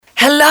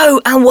Hello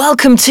and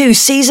welcome to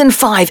Season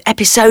 5,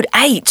 Episode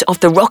 8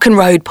 of the Rock and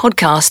Road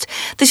podcast.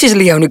 This is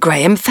Leona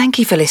Graham. Thank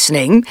you for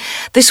listening.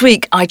 This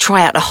week I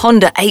try out a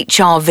Honda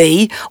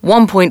HR-V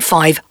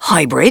 1.5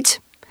 hybrid.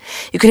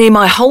 You can hear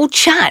my whole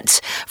chat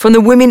from the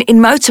Women in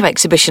Moto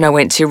exhibition I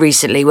went to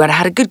recently, where I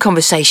had a good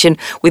conversation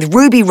with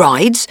Ruby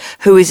Rides,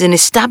 who is an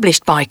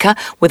established biker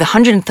with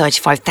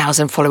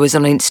 135,000 followers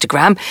on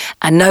Instagram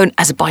and known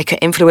as a biker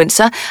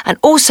influencer, and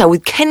also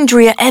with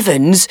Kendria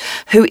Evans,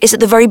 who is at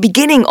the very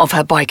beginning of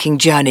her biking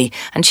journey,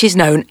 and she's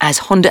known as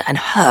Honda and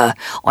Her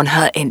on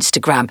her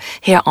Instagram.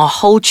 Hear our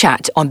whole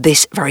chat on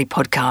this very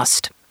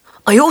podcast.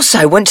 I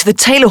also went to the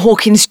Taylor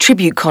Hawkins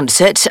tribute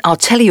concert. I'll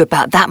tell you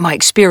about that, my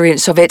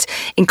experience of it,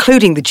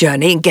 including the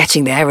journey and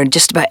getting there and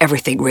just about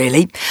everything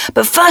really.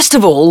 But first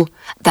of all,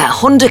 that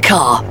Honda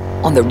car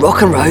on the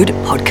Rock and Road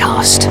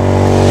podcast.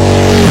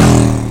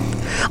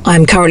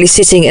 I'm currently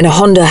sitting in a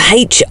Honda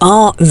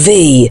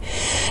HR-V,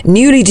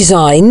 newly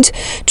designed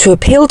to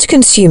appeal to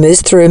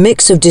consumers through a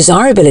mix of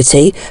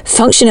desirability,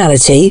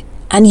 functionality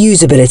and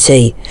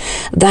usability.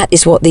 That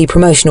is what the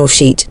promotional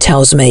sheet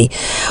tells me.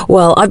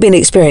 Well, I've been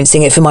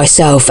experiencing it for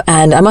myself,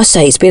 and I must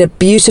say it's been a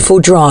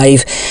beautiful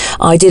drive.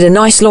 I did a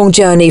nice long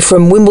journey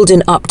from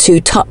Wimbledon up to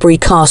Tutbury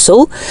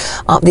Castle,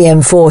 up the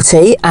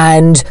M40,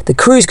 and the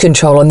cruise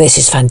control on this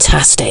is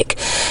fantastic.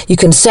 You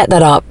can set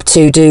that up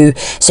to do,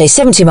 say,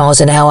 70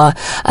 miles an hour,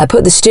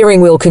 put the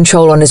steering wheel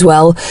control on as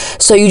well.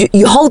 So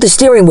you hold the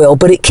steering wheel,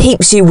 but it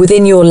keeps you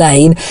within your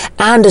lane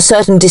and a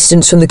certain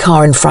distance from the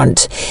car in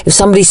front. If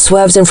somebody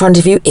swerves in front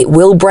of you, it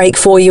will brake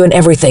for you and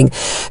everything.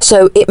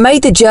 So it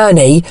made the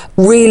journey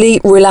really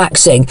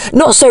relaxing.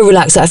 Not so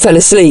relaxed that I fell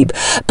asleep,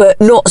 but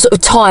not sort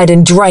of tired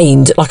and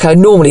drained like I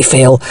normally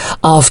feel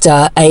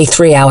after a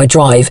 3-hour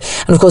drive.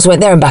 And of course I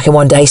went there and back in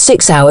one day,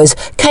 6 hours,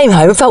 came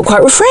home and felt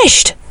quite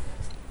refreshed.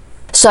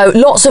 So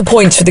lots of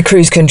points for the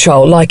cruise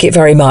control, like it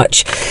very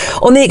much.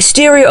 On the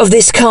exterior of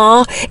this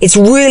car, it's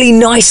really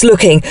nice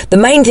looking. The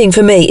main thing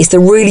for me is the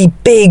really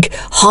big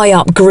high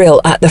up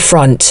grille at the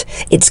front.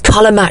 It's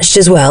colour matched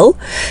as well,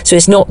 so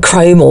it's not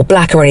chrome or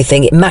black or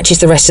anything. It matches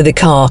the rest of the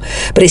car,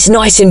 but it's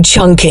nice and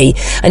chunky,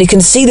 and you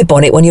can see the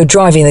bonnet when you're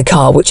driving the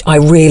car, which I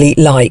really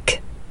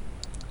like.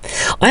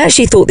 I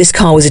actually thought this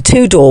car was a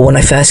 2-door when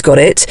I first got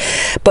it,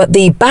 but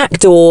the back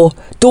door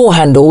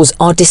handles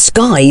are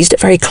disguised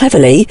very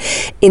cleverly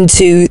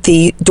into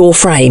the door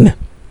frame.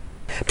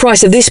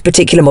 Price of this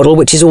particular model,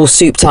 which is all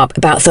souped up,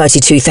 about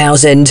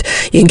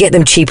 $32,000. You can get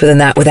them cheaper than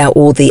that without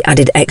all the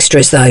added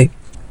extras though.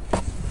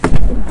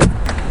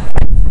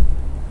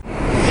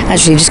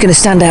 Actually, I'm just going to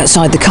stand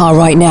outside the car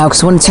right now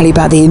because I want to tell you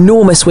about the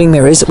enormous wing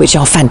mirrors, which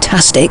are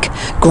fantastic.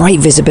 Great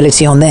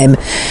visibility on them.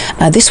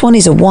 This one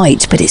is a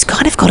white, but it's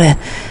kind of got a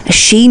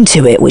sheen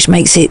to it, which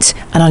makes it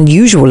an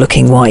unusual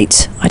looking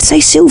white. I'd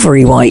say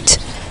silvery white.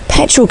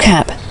 Petrol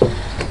cap.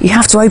 You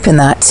have to open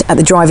that at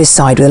the driver's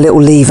side with a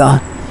little lever,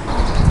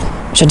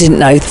 which I didn't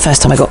know the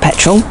first time I got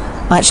petrol.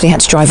 I actually had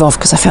to drive off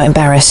because I felt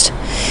embarrassed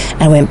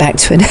and went back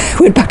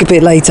a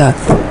bit later.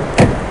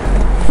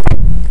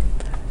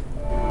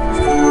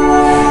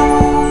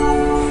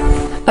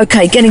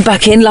 Okay, getting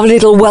back in, lovely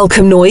little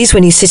welcome noise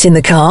when you sit in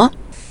the car.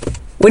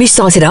 When you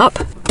start it up,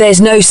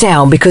 there's no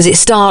sound because it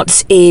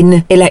starts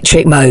in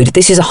electric mode.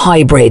 This is a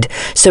hybrid,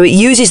 so it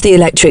uses the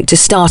electric to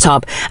start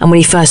up and when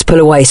you first pull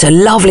away, so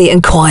lovely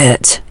and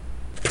quiet.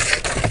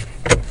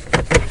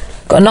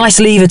 Got a nice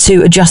lever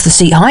to adjust the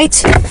seat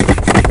height.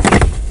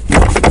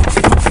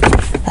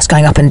 That's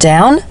going up and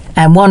down,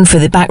 and one for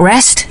the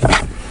backrest.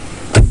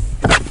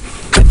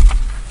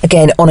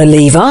 Again, on a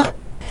lever.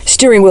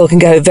 Steering wheel can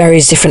go at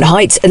various different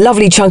heights. A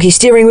lovely chunky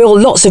steering wheel,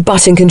 lots of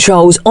button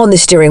controls on the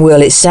steering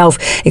wheel itself,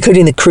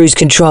 including the cruise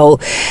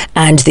control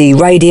and the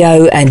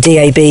radio and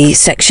DAB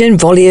section,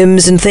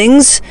 volumes and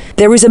things.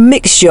 There is a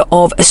mixture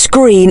of a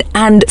screen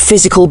and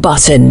physical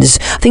buttons.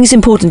 I think it's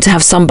important to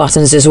have some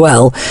buttons as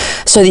well,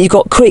 so that you've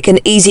got quick and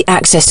easy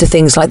access to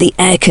things like the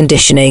air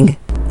conditioning.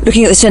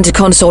 Looking at the centre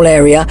console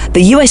area,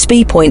 the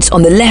USB points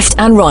on the left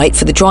and right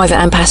for the driver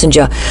and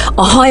passenger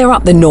are higher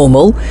up than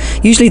normal.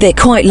 Usually they're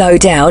quite low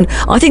down.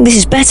 I think this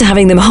is better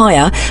having them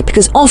higher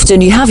because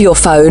often you have your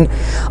phone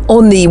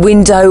on the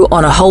window,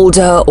 on a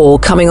holder or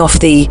coming off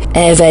the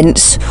air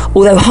vents,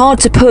 although hard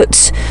to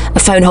put a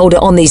phone holder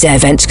on these air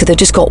vents because they've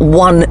just got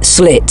one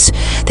slit.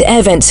 The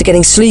air vents are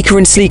getting sleeker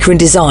and sleeker in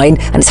design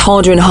and it's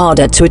harder and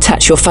harder to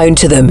attach your phone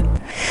to them.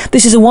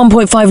 This is a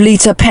 1.5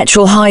 litre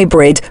petrol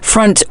hybrid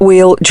front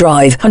wheel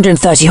drive,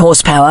 130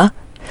 horsepower.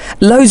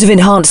 Loads of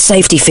enhanced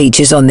safety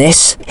features on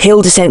this.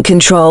 Hill descent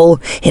control,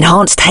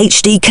 enhanced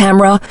HD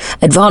camera,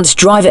 advanced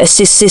driver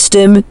assist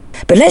system.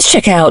 But let's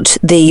check out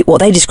what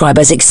they describe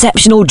as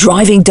exceptional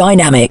driving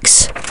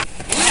dynamics.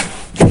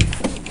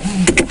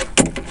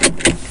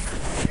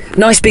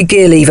 Nice big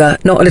gear lever,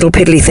 not a little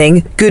piddly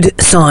thing, good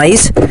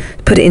size.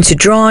 Put it into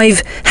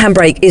drive.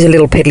 Handbrake is a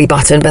little piddly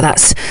button, but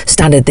that's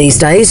standard these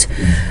days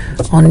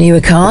on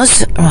newer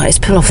cars. Right, let's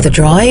pull off the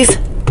drive.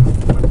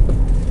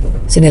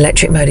 It's in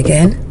electric mode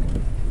again.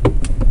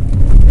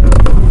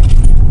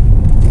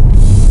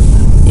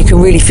 You can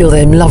really feel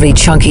them lovely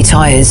chunky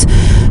tyres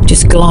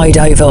just glide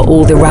over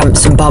all the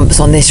ramps and bumps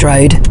on this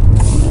road.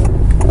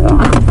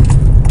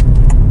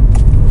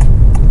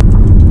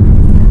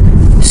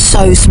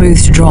 So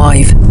smooth to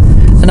drive.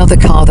 Another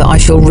car that I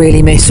shall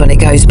really miss when it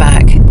goes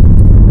back.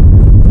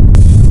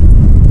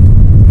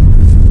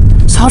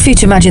 It's hard for you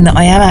to imagine that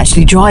I am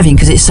actually driving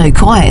because it's so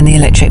quiet in the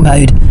electric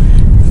mode.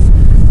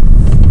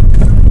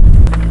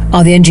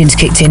 Oh, the engine's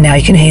kicked in now,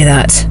 you can hear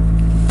that.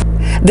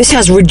 This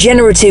has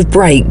regenerative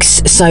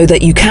brakes so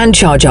that you can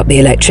charge up the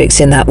electrics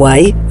in that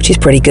way, which is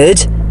pretty good.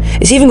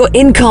 It's even got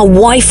in-car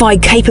Wi-Fi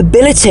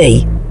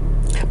capability.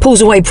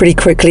 Pulls away pretty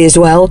quickly as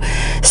well.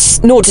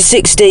 0 to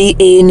 60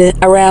 in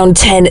around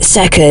 10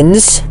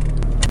 seconds.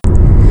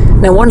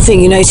 Now, one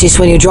thing you notice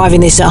when you're driving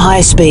this at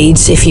higher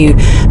speeds, if you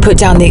put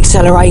down the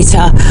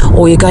accelerator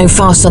or you're going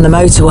fast on the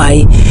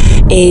motorway,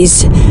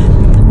 is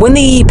when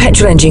the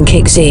petrol engine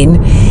kicks in,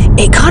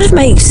 it kind of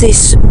makes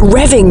this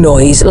revving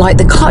noise, like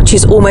the clutch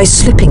is almost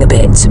slipping a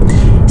bit.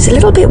 It's a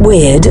little bit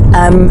weird.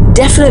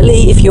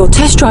 Definitely, if you're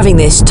test driving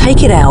this,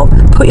 take it out,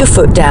 put your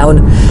foot down,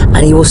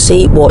 and you will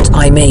see what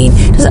I mean.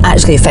 It doesn't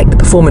actually affect the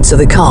performance of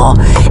the car.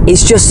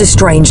 It's just a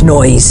strange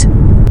noise,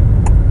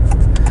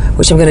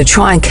 which I'm going to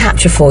try and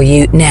capture for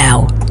you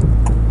now.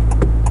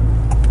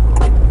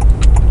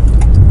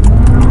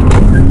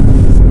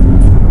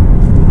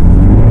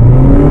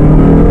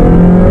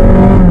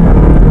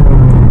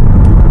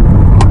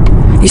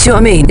 You see what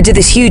I mean? It did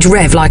this huge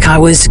rev like I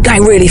was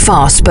going really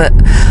fast, but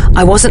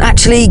I wasn't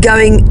actually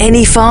going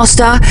any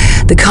faster.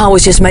 The car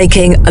was just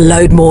making a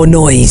load more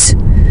noise.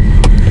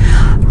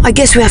 I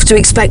guess we have to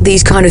expect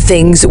these kind of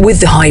things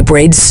with the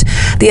hybrids.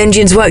 The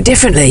engines work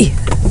differently.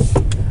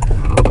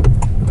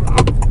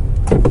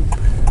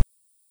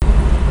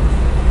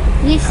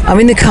 I'm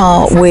in the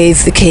car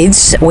with the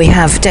kids. We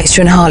have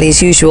Dexter and Harley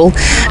as usual,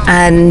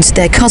 and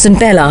their cousin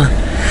Bella.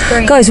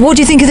 Great. Guys, what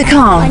do you think of the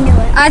car?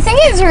 I think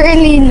it's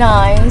really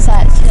nice,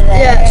 actually.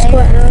 Yeah, it's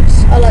quite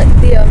nice. I like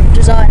the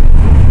design.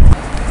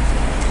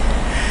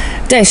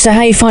 Dexter, how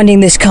are you finding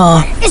this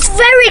car? It's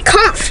very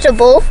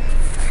comfortable,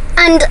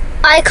 and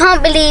I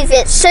can't believe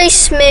it's so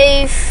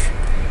smooth.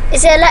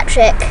 Is it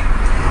electric?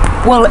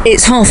 Well,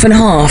 it's half and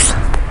half.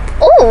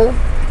 Oh,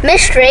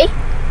 mystery.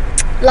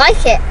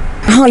 Like it.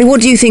 Harley, what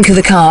do you think of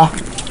the car?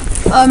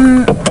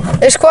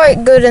 It's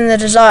quite good in the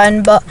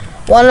design, but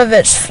one of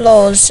its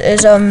flaws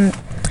is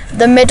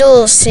the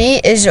middle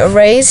seat is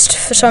raised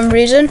for some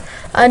reason,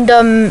 and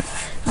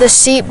the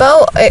seat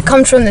belt, it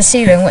comes from the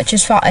ceiling, which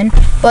is fine,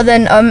 but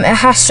then it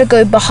has to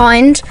go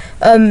behind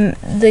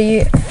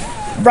the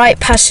right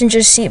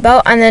passenger seat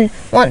belt, and then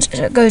once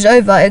it goes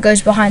over, it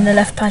goes behind the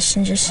left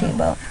passenger seat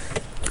belt.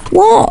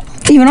 What?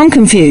 Even I'm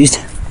confused.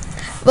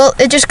 Well,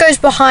 it just goes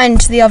behind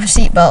the other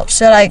seat belt,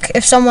 so like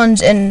if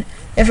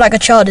like a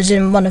child is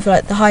in one of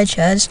like the high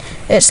chairs,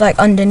 it's like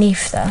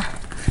underneath there.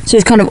 So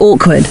it's kind of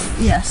awkward.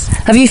 Yes.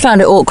 Have you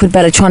found it awkward,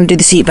 Bella, trying to do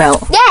the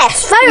seatbelt?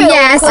 Yes, very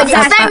awkward.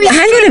 Exactly.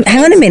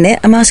 Hang on a minute.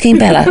 I'm asking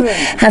Bella.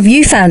 Have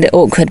you found it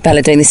awkward,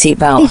 Bella, doing the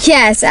seatbelt?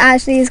 Yes, it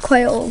actually is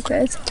quite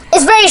awkward.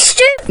 It's very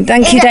stupid.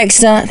 Thank you,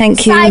 Dexter.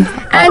 Thank you.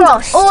 And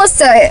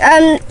also,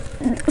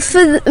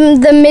 for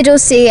the middle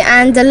seat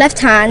and the left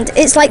hand,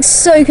 it's like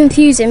so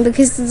confusing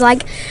because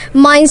like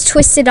mine's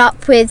twisted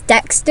up with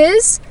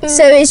Dexter's,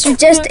 so it's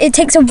just it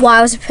takes a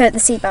while to put the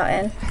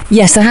seatbelt in.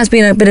 Yes, there has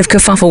been a bit of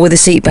kerfuffle with the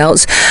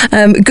seatbelts.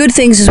 Good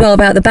things as well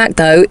about the back,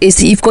 though, is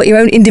that you've got your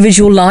own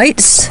individual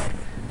lights,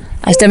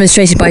 as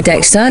demonstrated by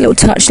Dexter. Little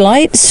touch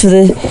lights for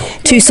the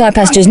two side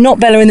passengers. Not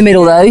Bella in the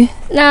middle, though.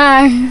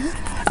 No.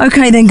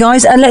 Okay then,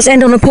 guys, and let's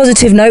end on a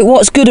positive note.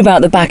 What's good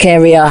about the back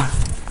area?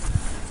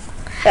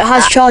 It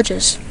has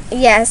chargers.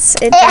 Yes,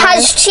 It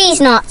has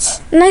cheese nuts.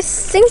 And I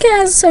think it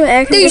has some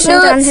air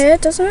conditioning down here,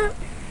 doesn't it?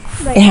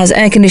 It has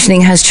air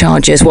conditioning, has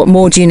chargers. What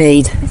more do you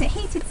need?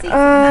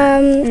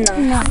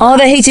 No. Are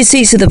there heated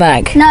seats at the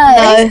back?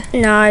 No.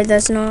 No,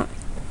 there's not.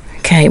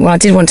 Okay, well, I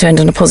did want to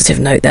end on a positive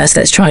note there, so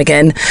let's try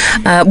again.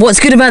 What's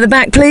good about the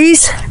back,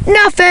 please?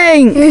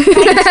 Nothing!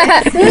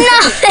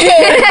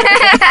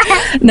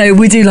 No,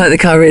 we do like the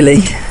car, really.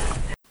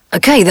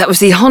 Okay, that was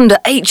the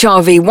Honda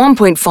HR-V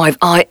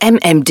 1.5i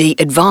MMD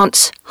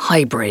Advance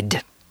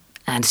Hybrid.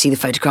 And see the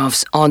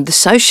photographs on the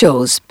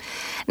socials.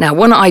 Now,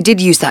 when I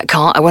did use that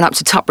car, I went up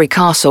to Tutbury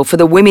Castle for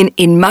the Women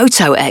in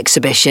Moto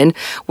exhibition,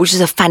 which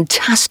is a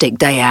fantastic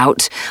day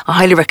out. I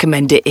highly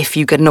recommend it if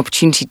you get an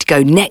opportunity to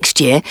go next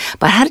year.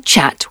 But I had a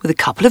chat with a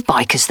couple of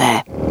bikers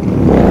there.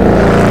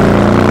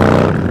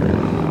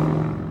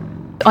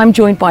 I'm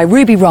joined by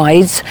Ruby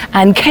Rides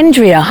and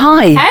Kendria.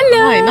 Hi.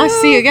 Hello. Hi, nice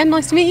to see you again.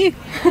 Nice to meet you.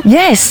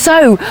 Yes,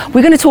 so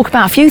we're going to talk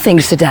about a few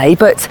things today,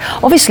 but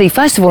obviously,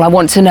 first of all, I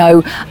want to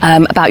know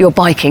about your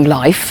biking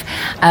life.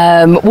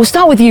 We'll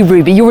start with you,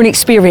 Ruby. You're an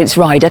experienced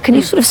rider. Can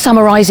you sort of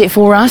summarise it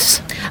for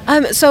us?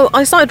 So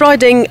I started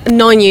riding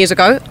 9 years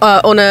ago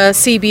on a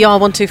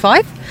CBR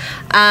 125.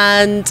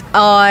 And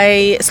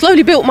I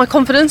slowly built my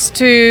confidence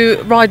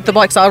to ride the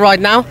bikes that I ride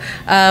now.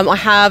 I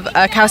have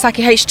a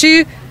Kawasaki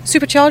H2,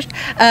 supercharged,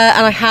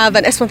 and I have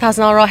an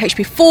S1000RR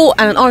HP4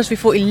 and an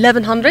RSV4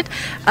 1100.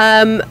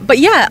 But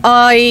yeah,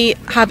 I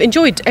have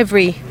enjoyed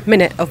every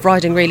minute of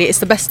riding, really. It's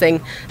the best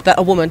thing that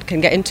a woman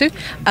can get into.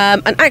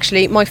 And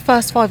actually, my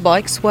first 5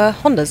 bikes were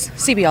Hondas,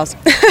 CBRs.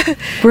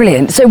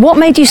 Brilliant. So what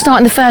made you start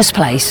in the first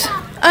place?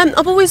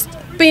 I've always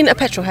been a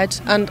petrol head,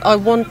 and I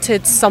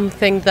wanted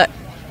something that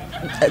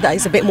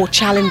is a bit more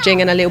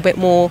challenging and a little bit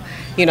more,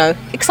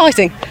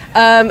 exciting.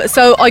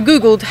 So I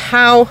Googled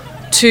how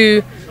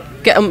to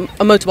get a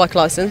motorbike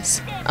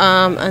license,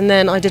 and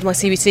then I did my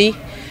CBT,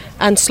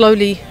 and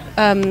slowly,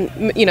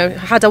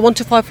 had a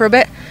 125 for a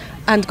bit,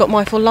 and got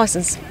my full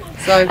license.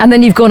 So. And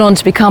then you've gone on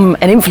to become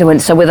an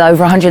influencer with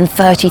over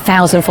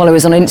 130,000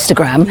 followers on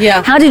Instagram.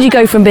 Yeah. How did you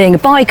go from being a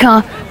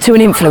biker to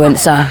an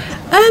influencer?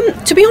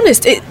 To be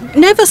honest, it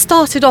never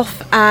started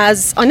off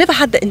as... I never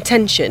had the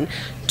intention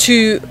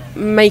to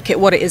make it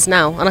what it is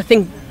now. And I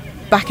think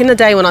back in the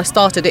day when I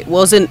started, it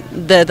wasn't...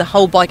 The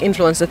whole bike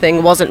influencer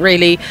thing wasn't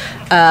really...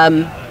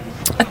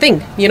 a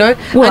thing,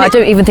 Well, I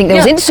don't even think there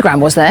was Instagram,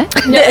 was there?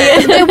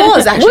 There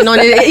was actually.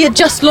 It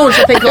just launched,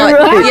 I think,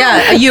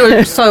 a year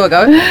or so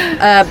ago,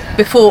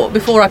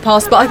 before I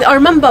passed. But I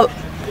remember,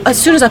 as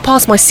soon as I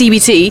passed my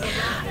CBT,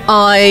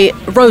 I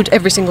rode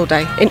every single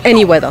day in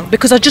any weather,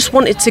 because I just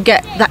wanted to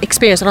get that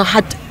experience, and I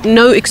had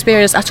no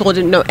experience at all. I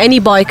didn't know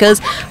any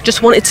bikers.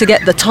 Just wanted to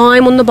get the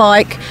time on the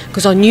bike,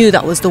 because I knew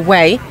that was the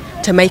way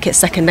to make it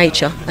second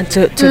nature and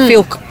to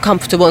feel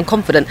comfortable and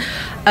confident.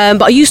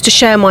 But I used to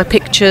share my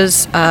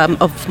pictures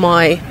of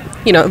my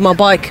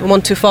bike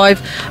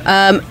 125,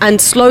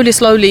 and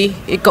slowly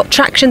it got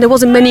traction. There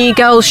wasn't many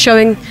girls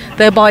showing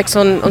their bikes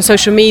on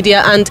social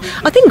media, and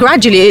I think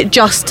gradually it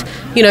just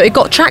it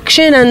got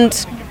traction,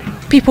 and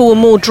people were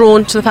more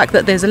drawn to the fact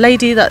that there's a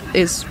lady that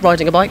is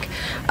riding a bike,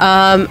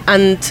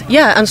 and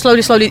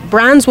slowly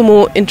brands were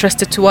more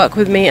interested to work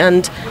with me,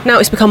 and now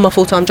it's become my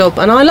full-time job,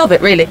 and I love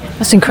it, really.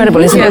 That's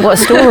incredible, isn't it? What a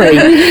story.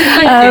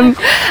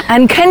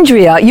 And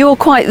Kendria, you're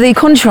quite the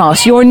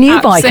contrast. You're a new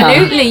biker.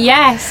 Absolutely,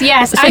 yes.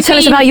 So tell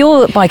us about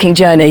your biking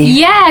journey.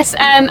 Yes,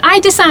 I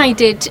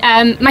decided,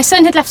 my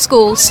son had left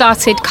school,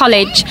 started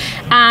college,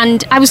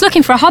 and I was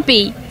looking for a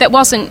hobby that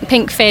wasn't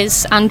Pink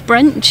Fizz and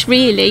brunch,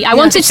 really. I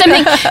wanted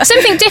something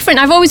different.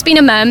 I've always been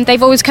a mum.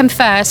 They've always come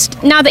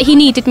first. Now that he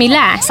needed me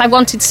less, I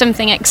wanted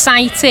something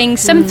exciting,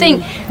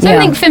 something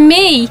for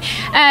me.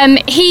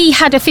 He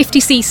had a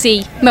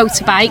 50cc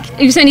motorbike.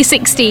 He was only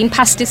 16,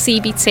 passed his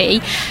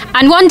CBT.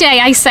 And one day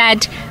I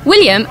said,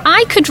 William,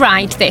 I could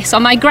ride this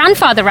on my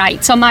grandfather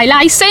rights, on my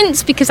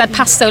licence, because I'd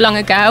passed so long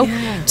ago.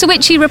 Yeah. To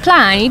which he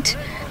replied,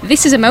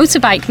 this is a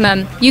motorbike,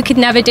 Mum. You could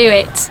never do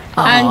it.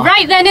 Aww. And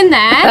right then and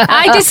there,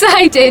 I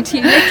decided,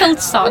 you little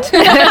sod,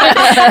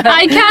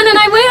 I can and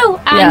I will.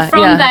 And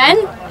from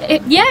then,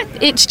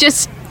 it's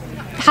just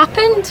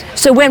happened.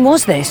 So when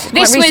was this?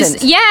 This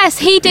was, yes,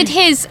 he did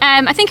his,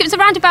 I think it was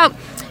around about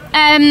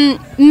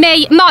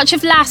March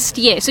of last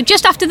year. So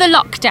just after the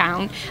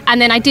lockdown.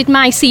 And then I did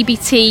my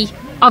CBT.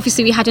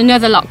 Obviously, we had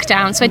another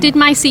lockdown. So I did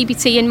my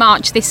CBT in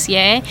March this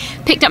year,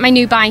 picked up my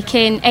new bike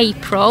in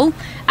April.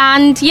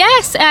 And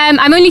yes,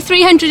 I'm only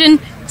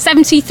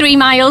 373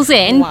 miles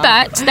in,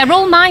 but they're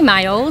all my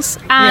miles.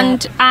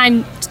 And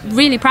I'm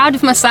really proud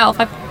of myself.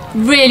 I've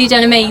really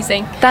done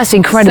amazing. That's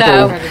incredible.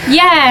 So,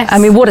 yes. I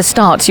mean, what a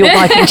start to your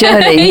biking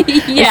journey.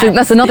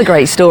 That's another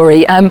great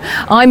story.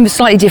 I'm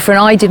slightly different.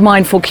 I did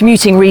mine for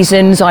commuting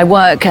reasons. I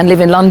work and live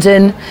in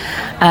London,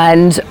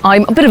 and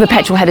I'm a bit of a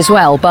petrol head as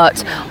well,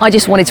 but I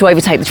just wanted to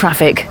overtake the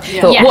traffic.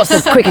 Thought, what's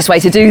the quickest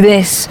way to do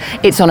this?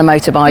 It's on a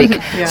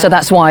motorbike. So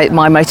that's why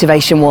my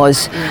motivation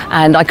was.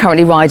 And I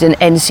currently ride an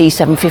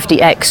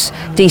NC750X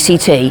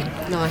DCT.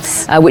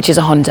 Nice. Which is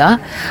a Honda.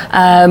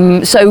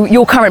 So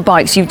your current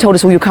bikes, you've told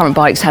us all your current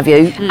bikes, have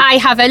you? I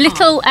have a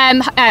little,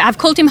 I've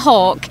called him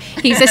Hawk.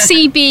 He's a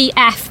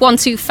CBF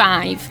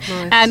 125.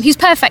 Nice. He's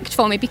perfect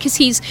for me because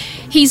he's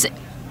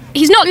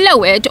not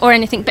lowered or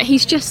anything, but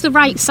he's just the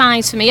right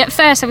size for me. At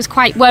first I was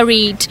quite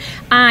worried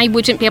I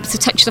wouldn't be able to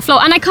touch the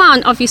floor, and I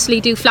can't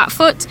obviously do flat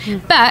foot,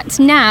 but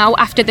now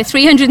after the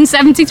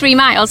 373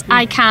 miles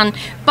I can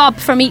bob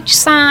from each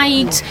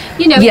side.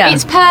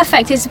 It's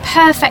perfect. It's a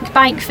perfect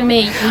bike for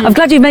me. I'm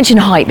glad you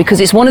mentioned height, because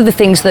it's one of the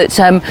things that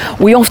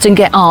we often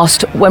get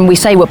asked when we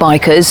say we're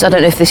bikers. I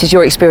don't know if this is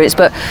your experience,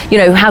 but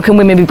how can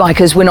women be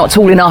bikers? We're not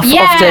tall enough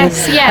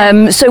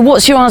often. So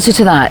what's your answer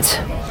to that?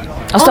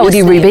 I'll start with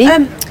you, Ruby.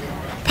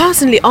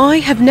 Personally, I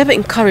have never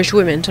encouraged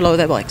women to lower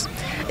their bikes,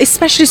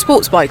 especially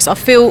sports bikes. I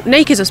feel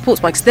Nakeds are sports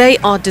bikes. They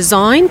are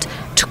designed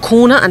to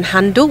corner and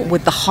handle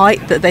with the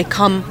height that they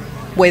come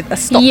with a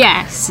stock.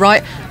 Yes.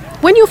 Right?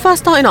 When you're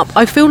first starting up,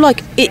 I feel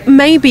like it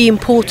may be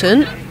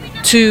important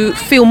to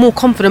feel more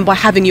confident by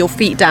having your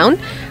feet down,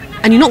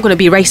 and you're not going to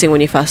be racing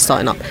when you're first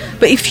starting up.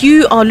 But if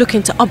you are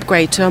looking to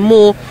upgrade to a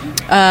more,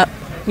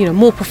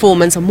 more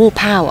performance and more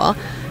power,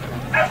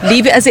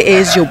 leave it as it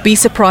is. You'll be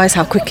surprised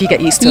how quickly you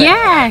get used to it.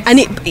 Yes. And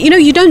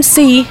you don't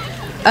see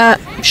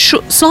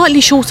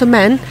slightly shorter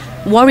men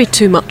worry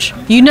too much.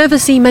 You never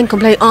see men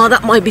complain,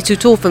 that might be too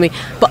tall for me.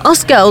 But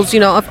us girls,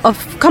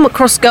 I've come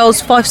across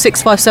girls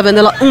 5'6", 5'7",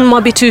 they're like, it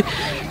might be too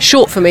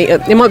short for me.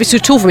 It might be too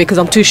tall for me because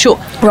I'm too short.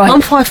 Right.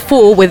 I'm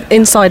 5'4" with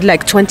inside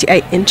leg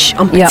 28 inch.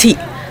 I'm petite,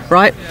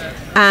 right?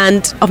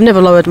 And I've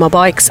never lowered my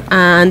bikes.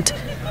 And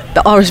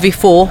the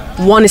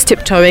RSV4, one is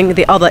tiptoeing,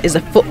 the other is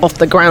a foot off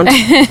the ground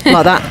like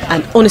that.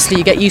 And honestly,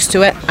 you get used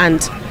to it.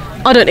 And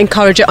I don't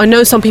encourage it. I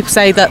know some people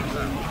say that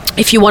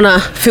if you want to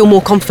feel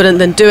more confident,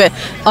 then do it.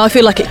 I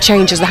feel like it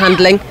changes the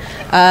handling,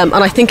 and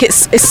I think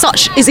it's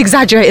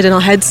exaggerated in our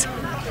heads,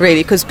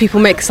 really, because people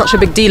make such a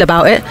big deal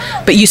about it.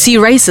 But you see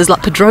racers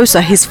like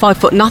Pedrosa, he's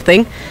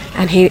 5'0",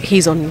 and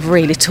he's on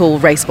really tall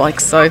race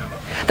bikes. So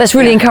that's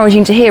really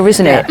encouraging to hear,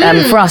 isn't it?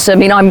 For us, I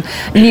mean, I'm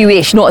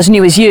newish, not as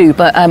new as you,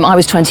 but I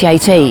was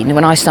 2018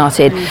 when I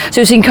started. So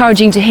it's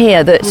encouraging to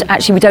hear that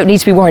actually we don't need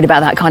to be worried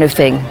about that kind of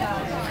thing.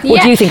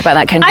 What do you think about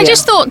that, Kendria? I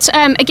just thought,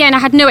 again, I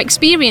had no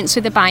experience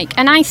with the bike,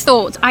 and I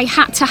thought I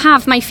had to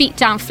have my feet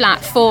down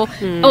flat for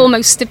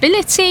almost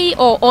stability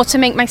or to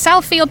make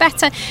myself feel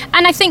better.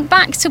 And I think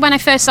back to when I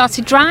first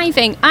started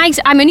driving,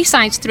 I'm only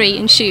size 3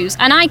 in shoes,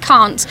 and I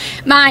can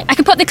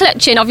put the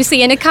clutch in,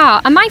 obviously, in a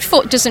car, and my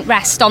foot doesn't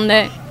rest on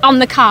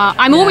the car.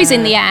 I'm always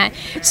in the air.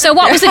 So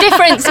what was the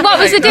difference?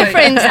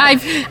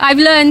 I've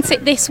learned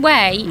it this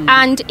way,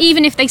 and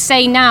even if they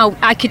say now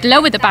I could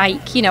lower the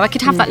bike, I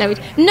could have that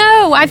lowered.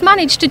 No, I've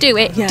managed to do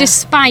it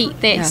despite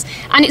this,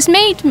 and it's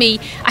made me.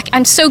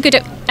 I'm so good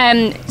at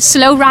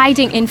slow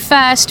riding in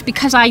first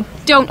because I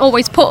don't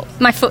always put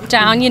my foot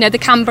down. The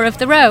camber of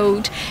the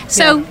road.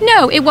 So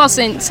no, it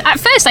wasn't. At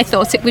first, I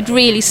thought it would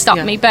really stop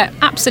me, but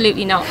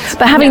absolutely not.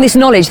 But having this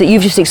knowledge that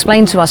you've just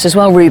explained to us as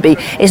well, Ruby,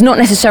 is not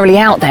necessarily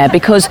out there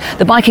because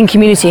the biking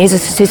community, here's a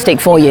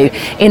statistic for you.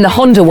 In the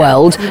Honda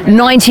world,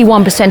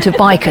 91% of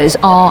bikers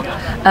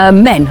are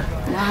men.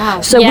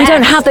 Wow. So we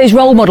don't have those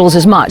role models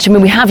as much. I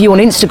mean, we have you on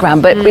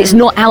Instagram, but it's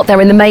not out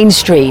there in the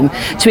mainstream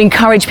to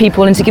encourage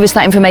people and to give us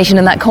that information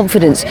and that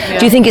confidence.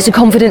 Do you think it's a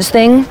confidence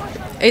thing?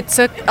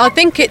 I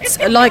think it's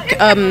like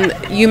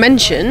you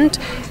mentioned,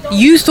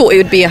 you thought it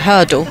would be a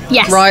hurdle,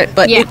 right?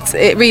 But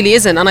it really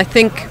isn't. And I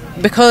think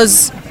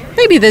because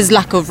maybe there's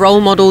lack of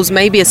role models,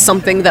 maybe it's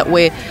something that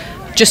we're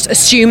just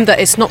assume that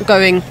it's not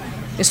going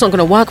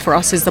to work for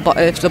us if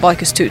the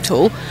bike is too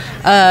tall.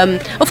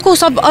 Of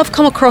course, I've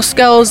come across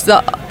girls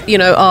that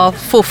are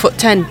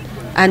 4'10",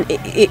 and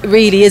it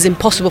really is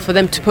impossible for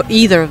them to put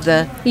either of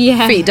their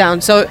feet down.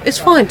 So it's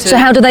fine. So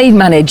how do they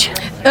manage?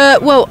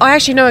 Well, I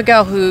actually know a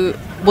girl who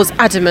was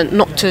adamant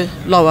not to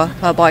lower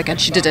her bike, and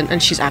she didn't,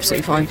 and she's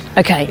absolutely fine.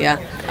 Okay. Yeah.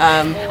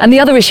 And the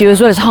other issue, as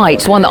well as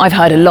height, one that I've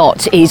heard a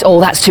lot is,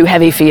 that's too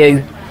heavy for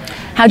you.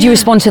 How do you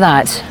respond to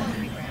that?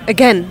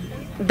 Again,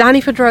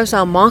 Dani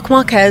Pedrosa, Marc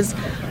Marquez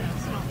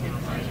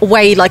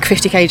weigh like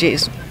 50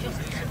 kgs,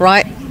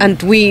 right? And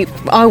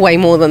I weigh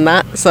more than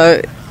that,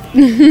 so do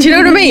you know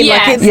what I mean?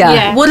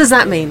 What does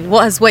that mean?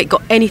 What has weight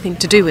got anything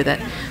to do with it?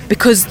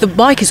 Because the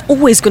bike is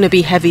always going to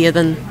be heavier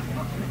than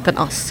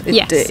us.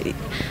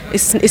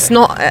 It's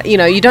not,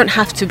 you don't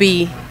have to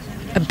be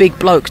a big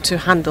bloke to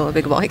handle a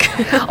big bike.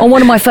 On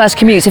one of my first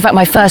commutes, in fact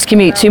my first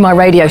commute to my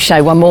radio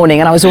show one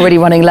morning, and I was already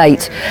running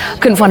late,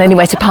 couldn't find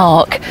anywhere to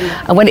park.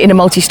 I went in a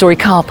multi-storey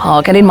car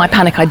park, and in my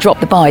panic I dropped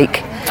the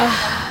bike.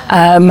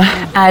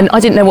 And I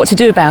didn't know what to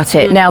do about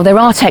it. Now, there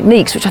are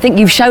techniques, which I think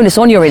you've shown us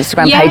on your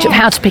Instagram page, of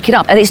how to pick it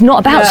up. And it's not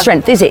about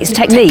strength, is it? It's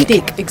technique.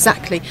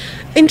 Exactly.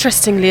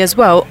 Interestingly as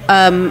well,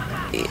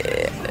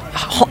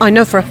 I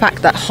know for a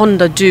fact that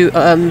Honda do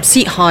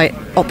seat height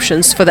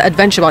options for the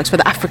adventure bikes, for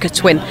the Africa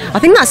Twin. I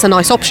think that's a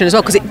nice option as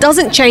well, because it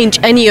doesn't change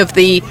any of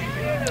the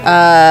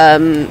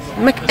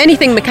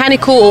anything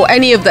mechanical or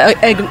any of the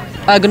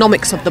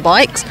ergonomics of the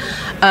bikes,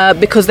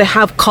 because they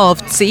have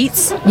carved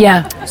seats.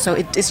 Yeah. So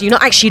you're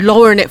not actually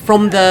lowering it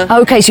from the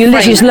Okay, so you're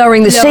literally just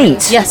lowering the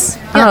seat. Yes.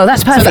 Oh,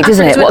 that's perfect,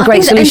 isn't it? What a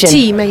great solution. The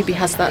MT maybe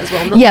has that as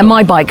well. Yeah, sure.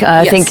 My bike,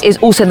 I think, is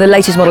also the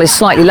latest model is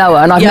slightly lower,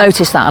 and I've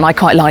noticed that, and I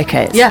quite like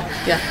it. Yeah.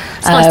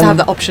 It's nice to have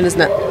that option,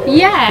 isn't it?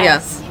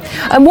 Yes.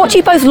 And what do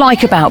you both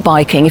like about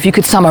biking, if you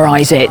could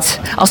summarise it?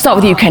 I'll start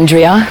with you,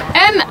 Kendria.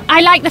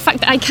 I like the fact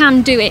that I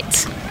can do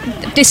it,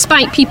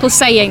 despite people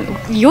saying,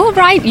 you're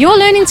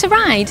learning to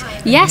ride.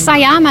 Yes, I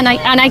am, and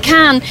I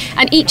can.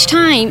 And each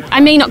time, I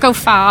may not go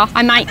far.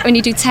 I might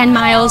only do 10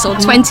 miles or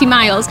 20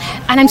 miles,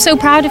 and I'm so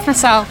proud of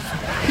myself.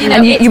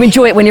 And you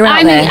enjoy it when you're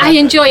out there? I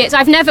enjoy it.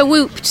 I've never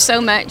whooped so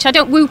much. I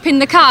don't whoop in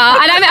the car.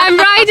 And I'm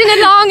riding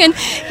along and,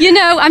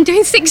 I'm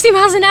doing 60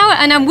 miles an hour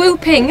and I'm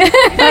whooping.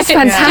 That's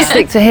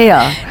fantastic to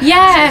hear.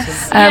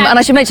 Yes. And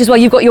I should mention as well,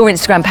 you've got your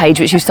Instagram page,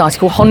 which you started,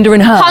 called Honda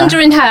and Her. Honda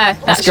and Her.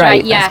 That's great.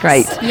 Right, yes.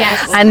 That's great.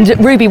 Yes.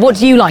 And Ruby, what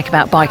do you like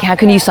about biking? How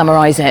can you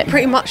summarise it?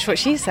 Pretty much what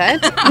she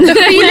said. The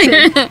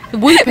feeling.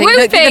 Whooping.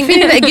 The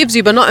feeling that it gives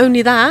you, but not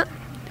only that,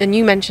 and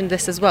you mentioned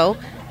this as well,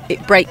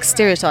 it breaks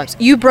stereotypes.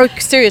 You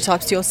broke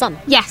stereotypes to your son.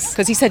 Yes.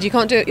 Because he said you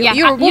can't do it. Yeah,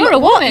 you're a woman. you're a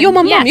What? woman. You're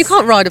my mum. Yes. You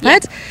can't ride a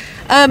ped.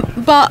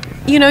 But,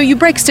 you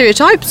break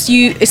stereotypes.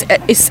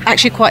 It's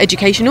actually quite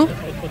educational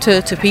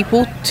to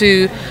people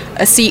to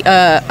see,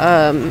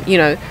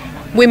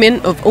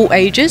 women of all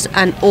ages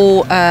and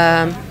all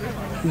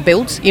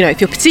builds. You know,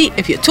 if you're petite,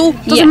 if you're tall,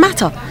 doesn't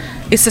matter.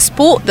 It's a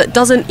sport that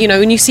doesn't, you know,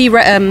 when you see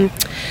bike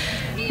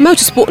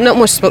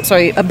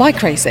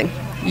racing,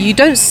 you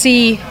don't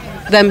see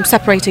them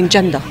separating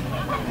gender,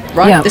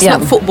 right? Yeah, it's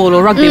not football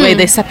or rugby where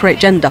they separate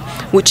gender,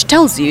 which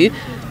tells you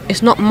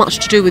it's not much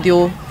to do with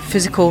your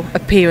physical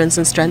appearance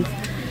and strength.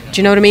 Do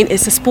you know what I mean?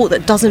 It's a sport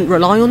that doesn't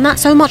rely on that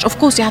so much. Of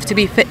course, you have to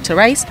be fit to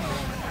race,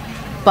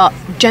 but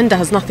gender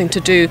has nothing to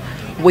do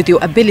with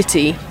your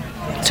ability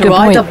to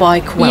ride a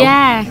bike well.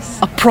 Yes.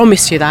 I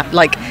promise you that.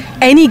 Like,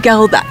 any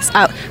girl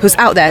who's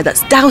out there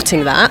that's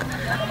doubting that,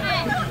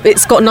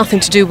 it's got nothing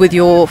to do with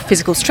your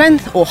physical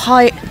strength or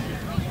height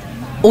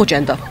or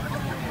gender.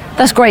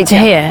 That's great to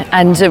hear,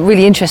 and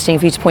really interesting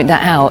for you to point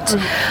that out.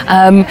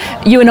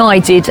 You and I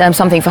did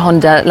something for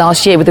Honda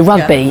last year with the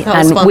rugby, that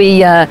was and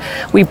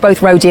we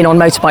both rode in on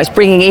motorbikes,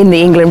 bringing in the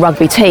England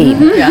rugby team,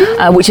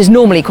 which is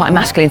normally quite a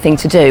masculine thing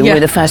to do. We were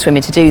the first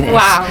women to do this.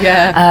 Wow.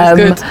 Yeah,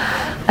 that's good.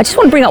 I just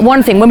want to bring up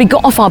one thing. When we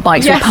got off our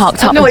bikes, we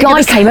parked up. A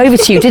guy came over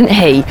to you, didn't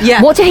he?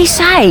 Yeah. What did he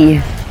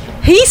say?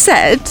 He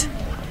said,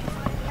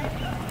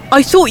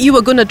 I thought you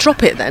were going to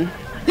drop it then.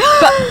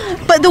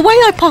 But the way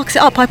I parked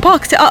it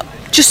up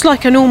just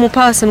like a normal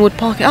person would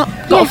park it up.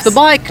 Got off the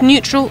bike,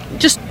 neutral,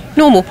 just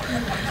normal.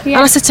 Yeah.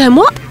 And I said to him,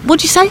 what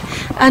did you say?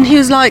 And he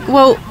was like,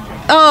 well,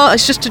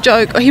 it's just a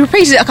joke. He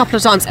repeated it a couple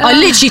of times. I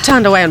literally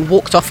turned away and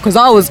walked off because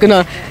I was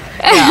not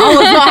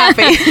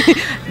happy.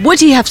 Would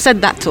he have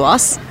said that to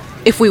us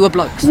if we were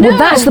blokes? Well,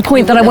 that's the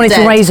point that I wanted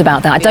to raise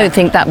about that. I don't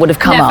think that would have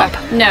come up.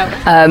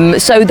 No.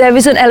 So there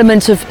is an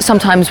element of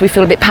sometimes we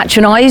feel a bit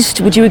patronised.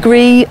 Would you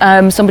agree?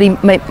 Somebody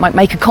might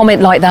make a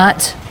comment like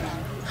that.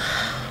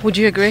 Would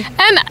you agree?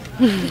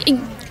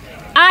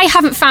 I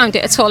haven't found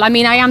it at all. I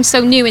mean, I am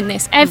so new in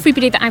this.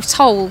 Everybody that I've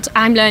told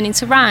I'm learning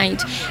to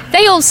ride,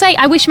 they all say,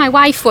 I wish my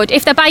wife would.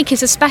 If they're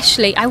bikers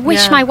especially, I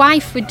wish my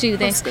wife would do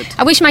this.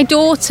 I wish my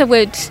daughter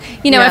would.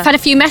 You know, I've had a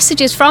few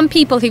messages from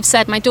people who've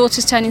said, my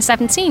daughter's turning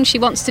 17, she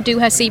wants to do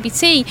her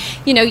CBT.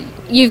 You know,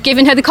 you've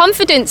given her the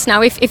confidence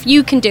now. If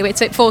you can do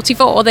it at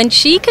 44, then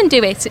she can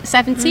do it at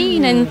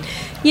 17. And,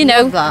 you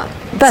know...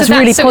 That's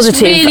really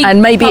positive, really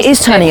and maybe positive. It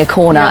is turning a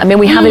corner. I mean,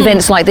 we have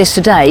events like this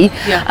today,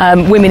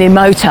 Women in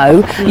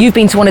Moto. You've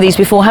been to one of these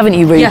before, haven't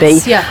you, Ruby?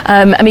 Yes, yeah.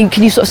 I mean,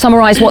 can you sort of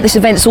summarise what this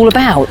event's all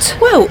about?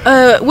 Well,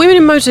 Women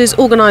in Moto is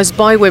organised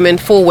by women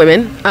for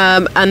women,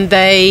 and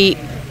they,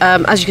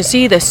 as you can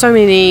see, there's so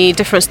many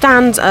different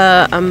stands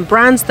and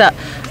brands that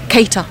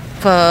cater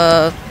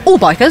for all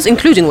bikers,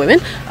 including women.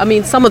 I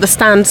mean, some of the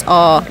stands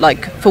are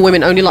like for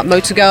women only, like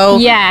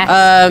Motogirl,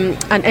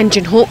 and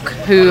Engine Hook,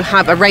 who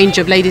have a range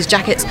of ladies'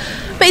 jackets.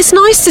 But it's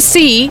nice to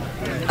see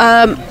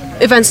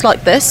events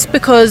like this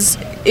because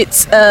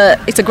it's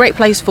a great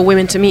place for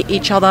women to meet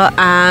each other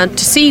and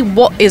to see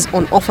what is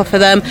on offer for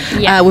them.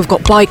 We've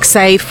got Bike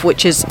Safe,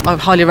 which is, I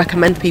highly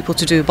recommend people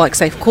to do a Bike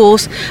Safe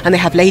course, and they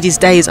have ladies'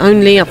 days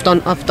only. I've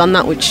done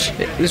that, which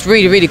is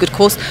really, really good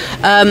course.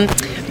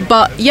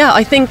 But yeah,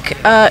 I think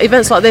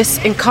events like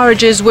this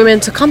encourages women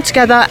to come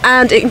together,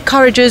 and it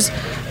encourages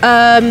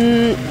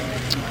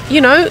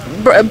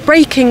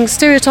breaking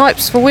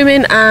stereotypes for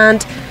women,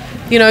 and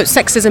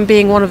sexism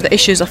being one of the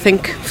issues, I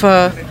think,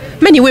 for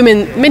many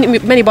women,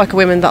 many biker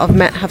women that I've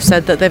met have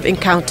said that they've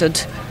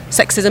encountered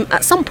sexism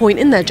at some point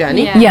in their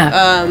journey.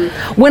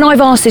 When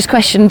I've asked this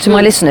question to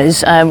my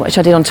listeners, which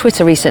I did on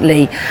Twitter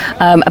recently,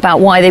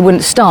 about why they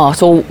wouldn't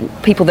start, or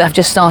people that have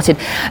just started,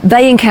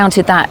 they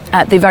encountered that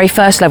at the very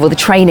first level, the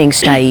training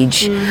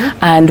stage,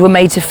 and were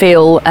made to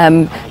feel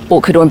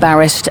awkward or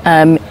embarrassed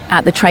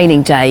at the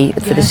training day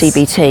for the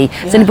CBT.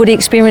 Has anybody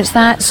experienced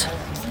that?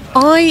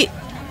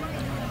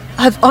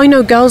 I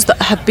know girls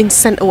that have been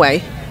sent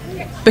away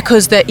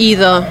because they're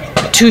either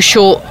too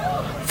short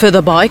for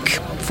the bike,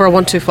 for a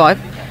 125,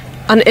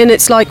 and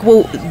it's like,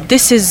 well,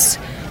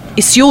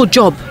 it's your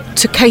job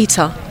to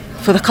cater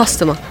for the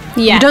customer.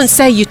 You don't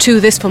say you do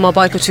this for my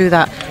bike or do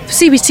that. For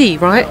CBT,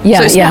 right?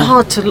 So it's not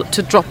hard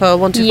to drop a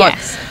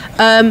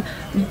 125.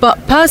 But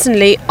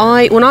personally,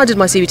 when I did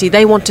my CBT,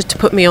 they wanted to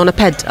put me on a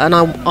ped, and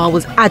I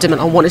was adamant.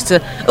 I wanted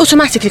to,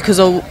 automatically, because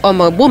I'm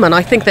a woman,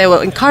 I think they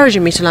were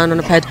encouraging me to learn on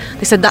a ped.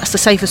 They said that's the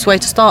safest way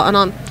to start,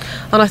 and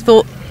I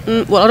thought,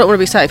 well, I don't want to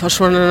be safe, I just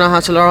want to know how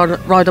to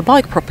ride a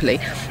bike properly.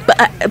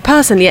 But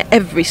personally, at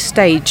every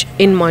stage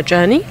in my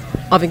journey,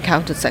 I've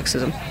encountered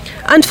sexism.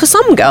 And for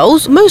some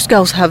girls, most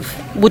girls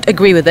would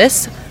agree with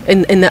this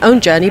in their own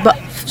journey, but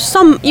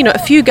some, a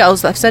few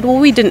girls that have said, well,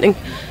 we didn't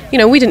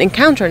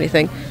encounter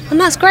anything. And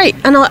that's great.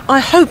 And I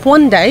hope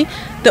one day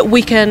that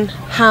we can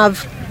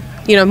have,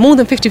 more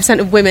than 50%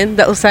 of women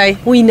that will say,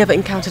 we never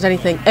encountered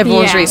anything.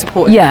 Everyone's really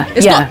supportive.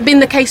 It's not been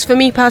the case for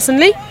me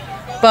personally,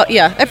 But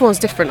yeah, everyone's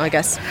different, I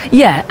guess.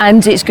 Yeah,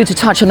 and it's good to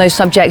touch on those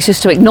subjects,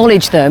 just to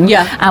acknowledge them.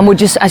 Yeah. And we're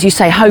just, as you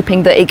say,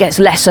 hoping that it gets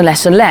less and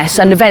less and less.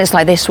 And events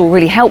like this will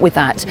really help with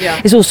that. Yeah.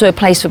 It's also a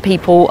place for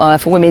people,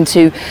 for women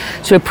to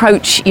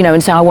approach,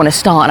 and say, I want to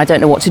start and I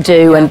don't know what to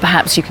do, and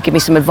perhaps you could give me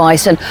some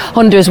advice. And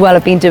Honda as well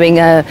have been doing,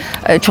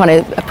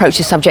 trying to approach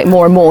this subject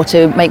more and more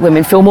to make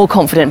women feel more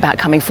confident about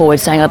coming forward,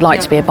 saying, I'd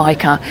like to be a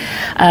biker.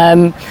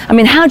 I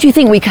mean, how do you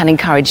think we can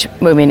encourage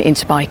women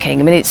into biking?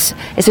 I mean, it's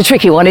a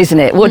tricky one, isn't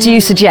it? What do you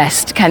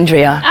suggest,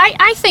 Candrea?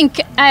 I think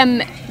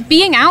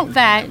being out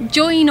there,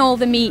 join all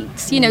the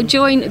meets,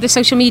 join the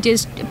social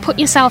medias, put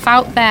yourself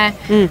out there,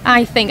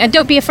 I think. And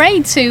don't be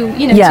afraid to,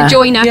 to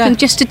join up and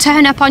just to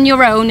turn up on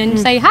your own and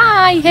say,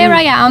 hi, here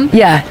I am.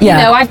 Yeah.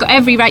 I've got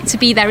every right to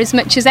be there as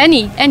much as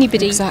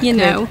anybody,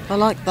 Exactly. I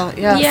like that,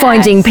 Yes.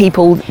 Finding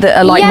people that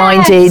are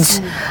like-minded,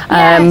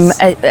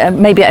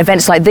 maybe at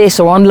events like this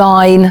or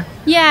online.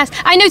 Yes,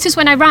 I notice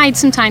when I ride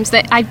sometimes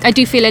that I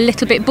do feel a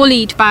little bit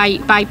bullied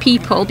by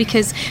people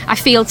because I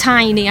feel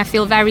tiny, I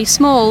feel very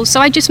small.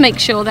 So I just make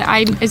sure that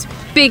I'm as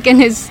big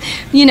and as,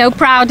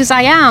 proud as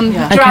I am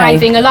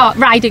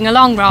riding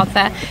along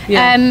rather.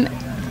 Yeah.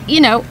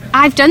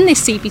 I've done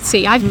this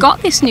CBT, I've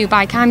got this new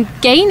bike, I'm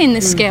gaining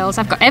the skills,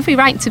 I've got every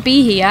right to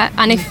be here,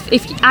 and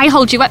if I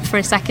hold you up for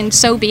a second,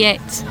 so be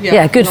it.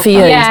 Yeah, good for you.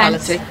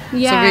 Mentality. It's a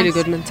Yes. really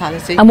good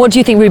mentality. And what do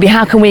you think, Ruby?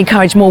 How can we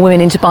encourage more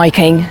women into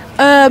biking?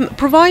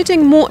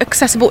 Providing more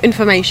accessible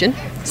information.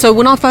 So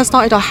when I first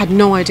started, I had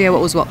no idea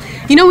what was what.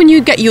 When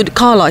you get your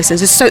car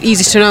license, it's so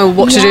easy to know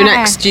what to do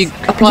next. You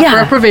apply for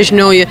a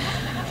provisional.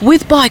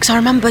 With bikes, I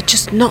remember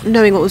just not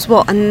knowing what was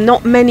what, and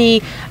not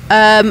many,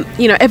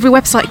 every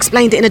website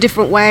explained it in a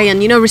different way, and,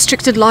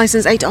 restricted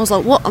license, 8, I was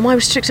like, what, am I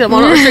restricted, am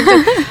I not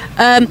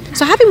restricted?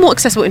 So having more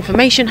accessible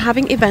information,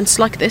 having events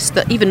like this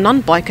that even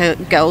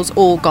non-biker girls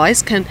or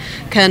guys can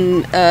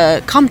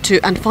come to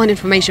and find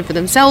information for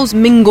themselves,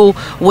 mingle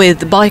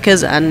with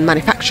bikers and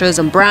manufacturers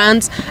and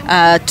brands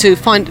to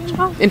find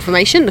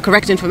information, the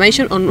correct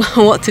information on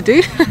what to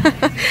do.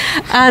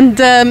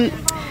 And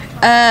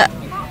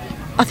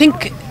I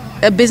think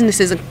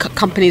businesses and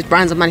companies,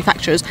 brands and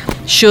manufacturers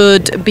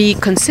should be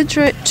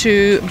considerate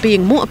to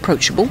being more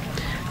approachable.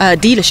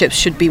 Dealerships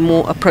should be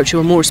more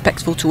approachable, more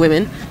respectful to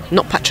women,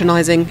 not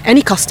patronising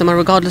any customer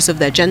regardless of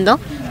their gender.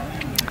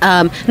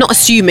 Not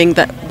assuming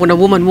that when a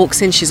woman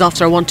walks in she's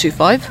after a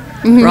 125,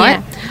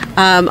 right?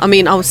 Yeah.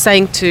 I was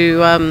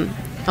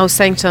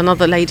saying to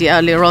another lady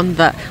earlier on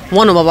that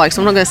one of my bikes,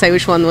 I'm not going to say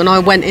which one, when I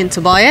went in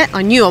to buy it,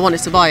 I knew I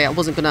wanted to buy it. I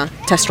wasn't going to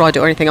test ride it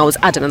or anything. I was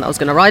adamant that I was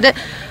going to ride it.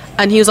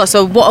 And he was like,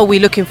 so what are we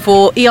looking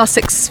for?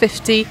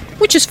 ER650,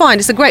 which is fine.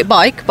 It's a great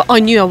bike, but I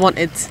knew I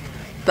wanted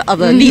the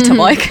other litre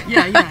bike.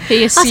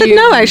 I said,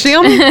 no, actually,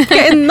 I'm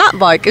getting that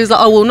bike. It was like,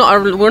 oh,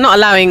 we're not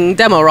allowing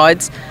demo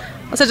rides.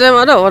 I said to him,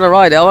 I don't want to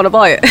ride it, I want to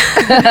buy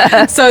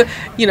it. So,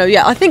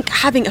 I think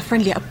having a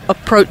friendly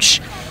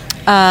approach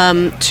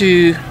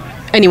to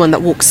anyone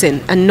that walks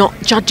in and not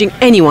judging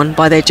anyone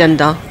by their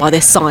gender, by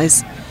their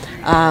size.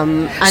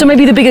 So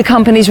maybe the bigger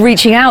companies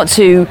reaching out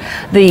to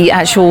the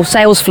actual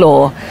sales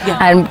floor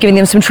and giving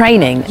them some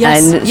training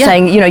and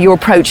saying, your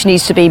approach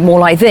needs to be more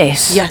like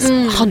this. Yes,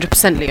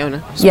 100% Leona.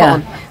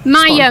 Spot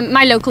on.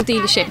 My local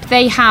dealership,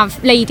 they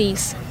have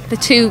ladies. The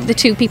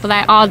two people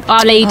there are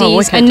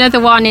ladies. Oh, another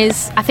one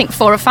is, I think,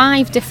 4 or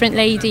 5 different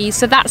ladies,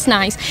 so that's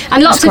nice.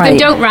 And lots of them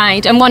don't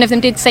ride, and one of them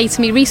did say to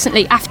me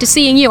recently, after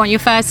seeing you on your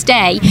first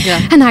day,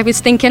 and I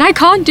was thinking, I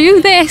can't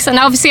do this, and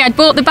obviously I'd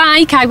bought the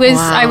bike, I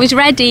was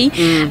ready,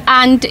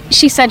 and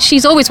she said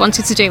she's always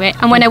wanted to do it,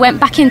 and when I went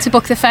back in to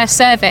book the first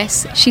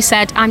service, she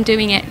said, I'm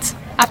doing it.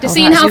 After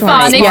seeing how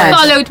far, they've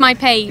followed my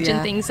page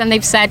and things, and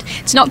they've said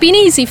it's not been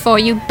easy for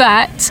you,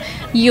 but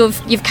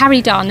you've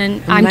carried on,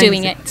 and I'm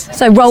doing it.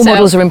 So role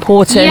models are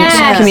important.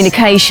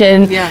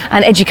 Communication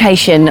and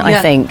education, I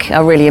think,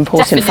 are really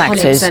important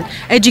factors. 100%.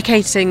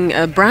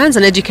 Educating brands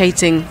and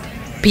educating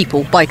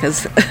people,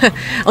 bikers,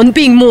 on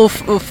being more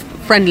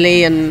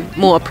friendly and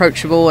more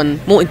approachable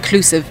and more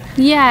inclusive.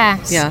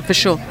 Yes. Yeah, for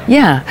sure.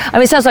 Yeah. I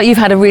mean, it sounds like you've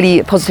had a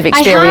really positive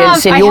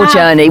experience in your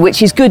journey,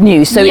 which is good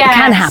news. So it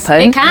can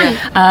happen. It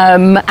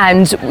can.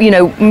 And,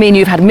 me and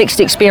you have had mixed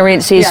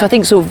experiences. So I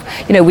think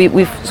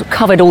we've sort of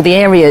covered all the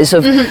areas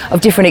of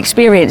different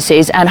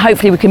experiences, and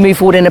hopefully we can move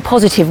forward in a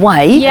positive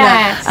way.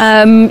 Yes.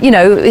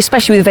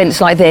 Especially with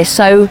events like this.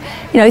 So,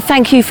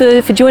 thank you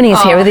for joining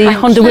us here at the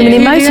Honda Women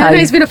in Moto.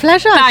 It's been a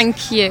pleasure.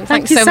 Thank you.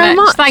 Thank you so much.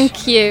 much.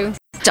 Thank you.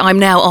 I'm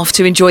now off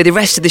to enjoy the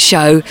rest of the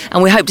show,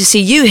 and we hope to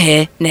see you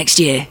here next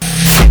year.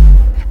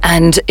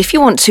 And if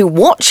you want to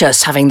watch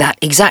us having that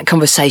exact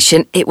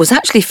conversation, it was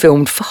actually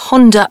filmed for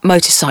Honda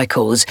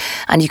Motorcycles,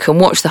 and you can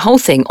watch the whole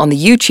thing on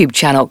the YouTube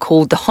channel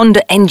called The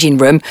Honda Engine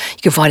Room.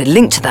 You can find a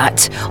link to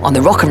that on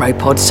the Rock and Road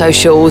Pod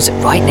socials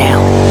right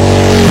now.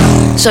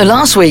 So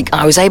last week,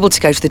 I was able to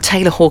go to the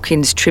Taylor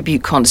Hawkins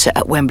tribute concert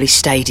at Wembley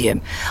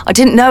Stadium. I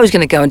didn't know I was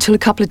going to go until a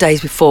couple of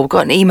days before. We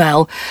got an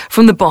email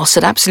from the boss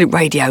at Absolute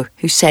Radio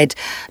who said,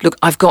 look,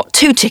 I've got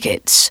 2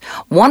 tickets.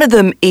 One of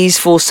them is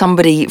for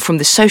somebody from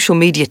the social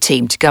media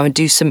team to go and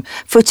do some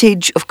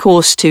footage, of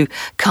course, to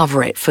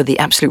cover it for the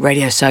Absolute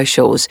Radio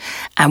socials.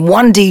 And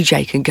one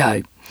DJ can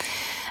go.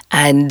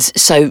 And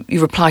so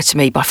you replied to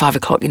me by 5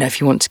 o'clock, if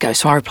you want to go.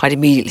 So I replied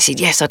immediately, said,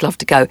 yes, I'd love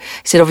to go.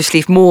 He said, obviously,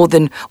 if more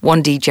than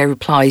one DJ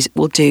replies,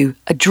 we'll do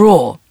a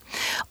draw.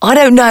 I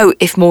don't know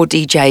if more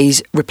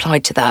DJs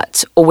replied to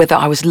that or whether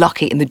I was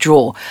lucky in the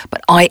draw,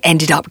 but I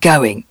ended up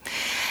going.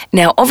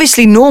 Now,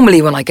 obviously,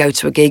 normally when I go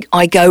to a gig,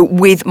 I go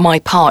with my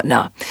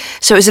partner.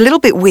 So it was a little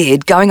bit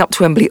weird going up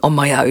to Wembley on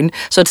my own.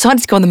 So I decided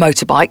to go on the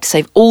motorbike to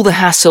save all the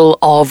hassle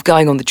of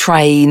going on the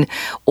train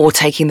or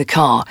taking the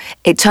car.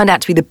 It turned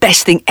out to be the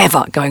best thing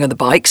ever going on the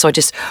bike. So I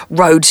just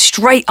rode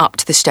straight up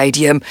to the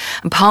stadium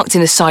and parked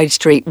in a side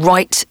street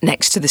right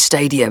next to the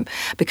stadium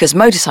because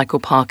motorcycle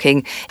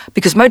parking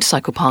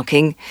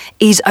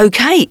is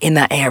okay in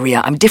that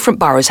area. Different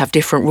boroughs have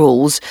different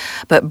rules,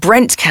 but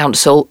Brent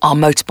Council are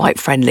motorbike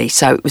friendly,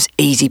 so it was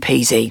easy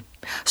peasy.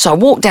 So I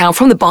walked down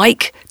from the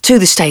bike to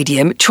the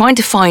stadium, trying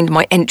to find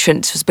my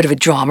entrance. Was a bit of a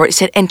drama. It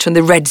said enter in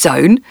the red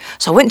zone.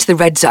 So I went to the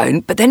red zone,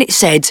 but then it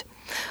said,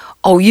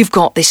 oh, you've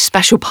got this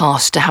special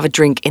pass to have a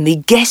drink in the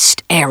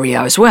guest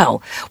area as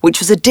well, which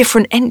was a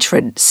different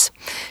entrance.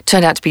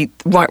 Turned out to be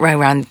right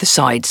around the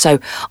side. So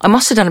I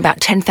must have done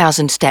about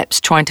 10,000 steps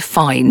trying to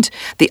find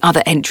the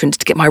other entrance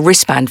to get my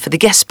wristband for the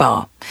guest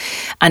bar.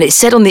 And it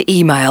said on the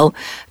email,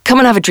 come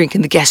and have a drink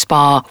in the guest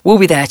bar. We'll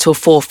be there till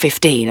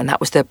 4:15. And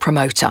that was the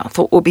promoter. I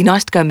thought it would be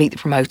nice to go and meet the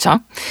promoter.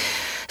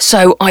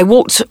 So I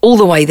walked all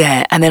the way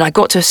there and then I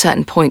got to a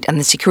certain point and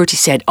the security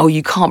said, oh,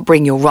 you can't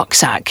bring your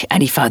rucksack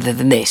any further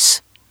than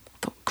this.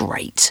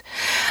 Great.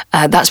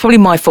 That's probably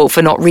my fault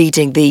for not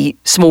reading the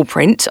small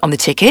print on the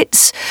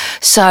tickets.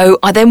 So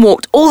I then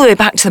walked all the way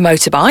back to the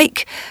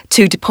motorbike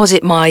to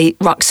deposit my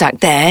rucksack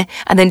there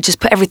and then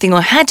just put everything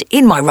I had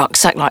in my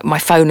rucksack, like my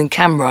phone and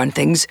camera and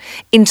things,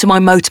 into my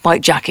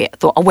motorbike jacket. I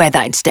thought I'll wear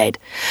that instead.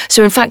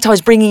 So in fact, I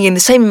was bringing in the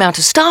same amount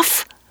of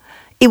stuff.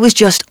 It was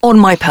just on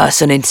my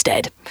person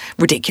instead.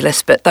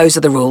 Ridiculous, but those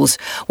are the rules.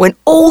 Went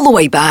all the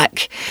way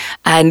back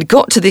and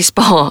got to this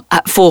bar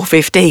at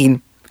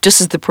 4:15. Just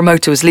as the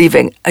promoter was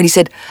leaving, and he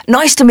said,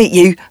 nice to meet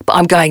you, but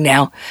I'm going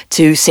now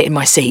to sit in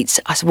my seats.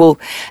 I said, well,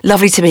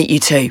 lovely to meet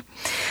you too.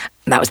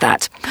 And that was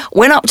that.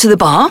 Went up to the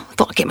bar,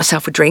 thought I'd get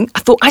myself a drink.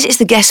 I thought, as it's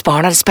the guest bar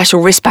and I had a special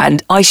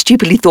wristband, I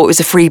stupidly thought it was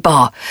a free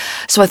bar.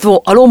 So I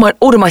thought, I'll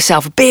order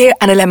myself a beer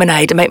and a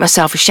lemonade and make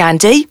myself a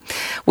shandy,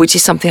 which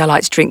is something I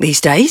like to drink these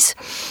days.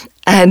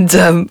 And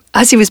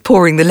as he was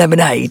pouring the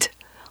lemonade,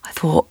 I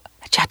thought,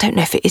 I don't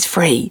know if it is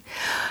free.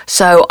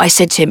 So I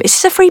said to him, is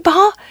this a free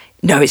bar?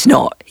 No, it's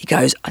not. He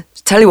goes, I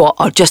tell you what,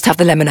 I'll just have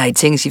the lemonade,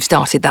 seeing as you've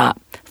started that.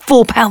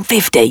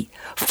 £4.50.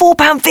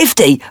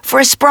 £4.50 for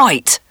a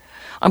Sprite.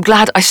 I'm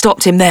glad I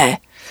stopped him there.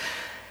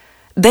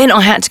 Then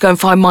I had to go and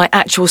find my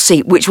actual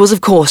seat, which was,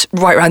 of course,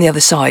 right around the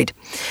other side.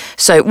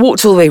 So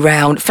walked all the way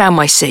round, found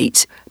my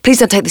seat. Please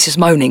don't take this as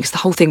moaning, because the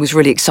whole thing was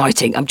really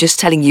exciting. I'm just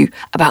telling you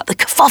about the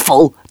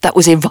kerfuffle that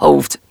was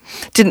involved.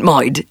 Didn't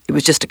mind, it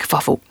was just a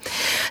kerfuffle.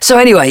 So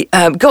anyway,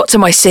 got to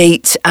my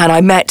seat and I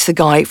met the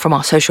guy from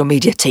our social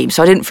media team,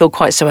 so I didn't feel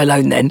quite so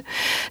alone then.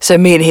 So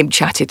me and him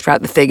chatted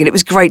throughout the thing and it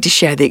was great to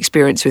share the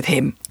experience with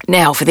him.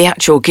 Now, for the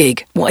actual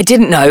gig, what I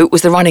didn't know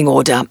was the running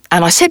order,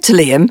 and I said to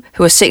Liam,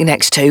 who I was sitting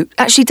next to,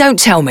 actually don't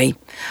tell me.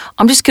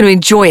 I'm just going to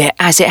enjoy it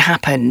as it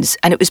happens.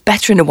 And it was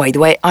better in a way, the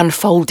way it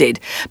unfolded,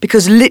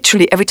 because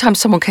literally every time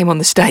someone came on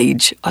the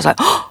stage, I was like,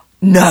 oh,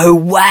 no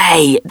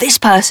way, this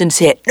person's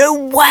here. No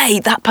way,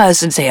 that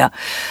person's here.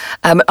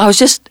 I was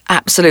just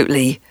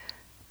absolutely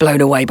blown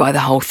away by the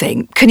whole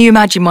thing. Can you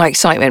imagine my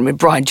excitement when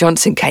Brian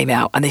Johnson came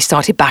out and they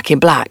started Back in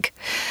Black?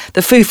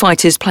 The Foo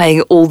Fighters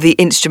playing all the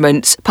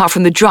instruments, apart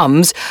from the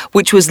drums,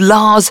 which was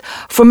Lars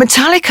from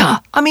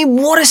Metallica. I mean,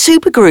 what a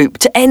supergroup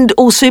to end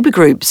all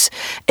supergroups.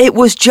 It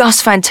was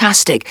just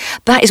fantastic.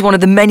 That is one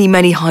of the many,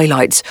 many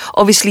highlights.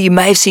 Obviously, you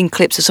may have seen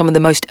clips of some of the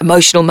most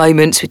emotional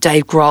moments with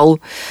Dave Grohl.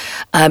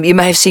 You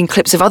may have seen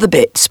clips of other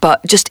bits,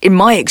 but just in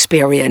my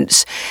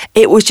experience,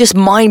 it was just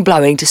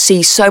mind-blowing to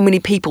see so many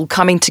people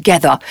coming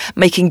together,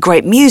 making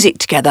great music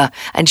together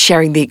and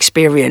sharing the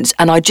experience.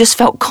 And I just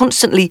felt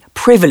constantly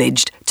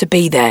privileged to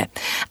be there.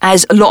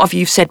 As a lot of you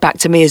have said back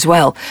to me as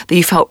well, that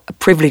you felt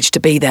privileged to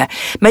be there.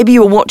 Maybe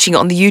you were watching it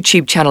on the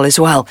YouTube channel as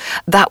well.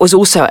 That was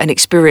also an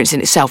experience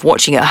in itself,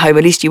 watching it at home.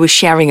 At least you were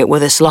sharing it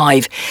with us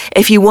live.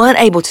 If you weren't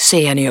able to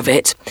see any of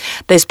it,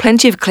 there's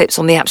plenty of clips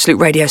on the Absolute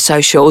Radio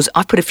socials.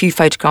 I've put a few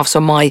photographs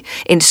on my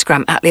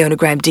Instagram at Leona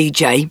Graham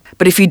DJ.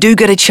 But if you do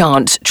get a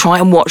chance, try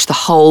and watch the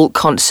whole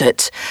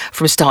concert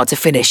from start to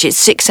finish. It's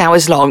 6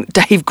 hours long.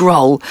 Dave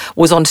Grohl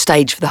was on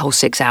stage for the whole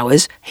 6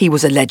 hours. He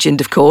was a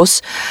legend, of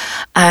course.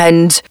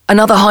 And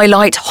another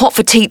highlight, Hot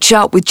for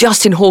Teacher with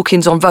Justin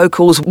Hawkins on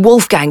vocals,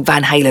 Wolfgang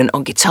Van Halen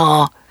on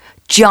guitar.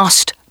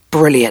 Just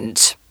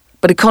brilliant.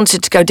 But a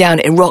concert to go down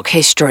in rock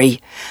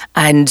history,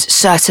 and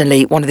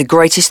certainly one of the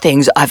greatest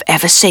things I've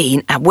ever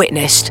seen and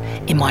witnessed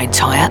in my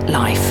entire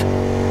life.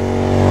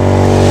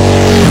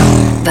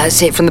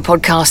 That's it from the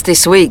podcast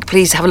this week.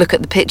 Please have a look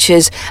at the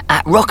pictures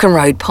at Rock and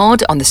Road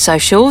Pod on the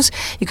socials.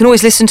 You can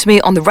always listen to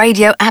me on the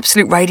radio,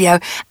 Absolute Radio,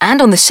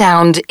 and on the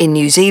Sound in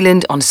New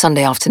Zealand on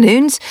Sunday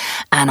afternoons.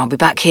 And I'll be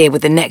back here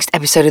with the next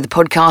episode of the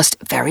podcast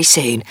very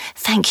soon.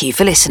 Thank you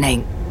for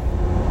listening.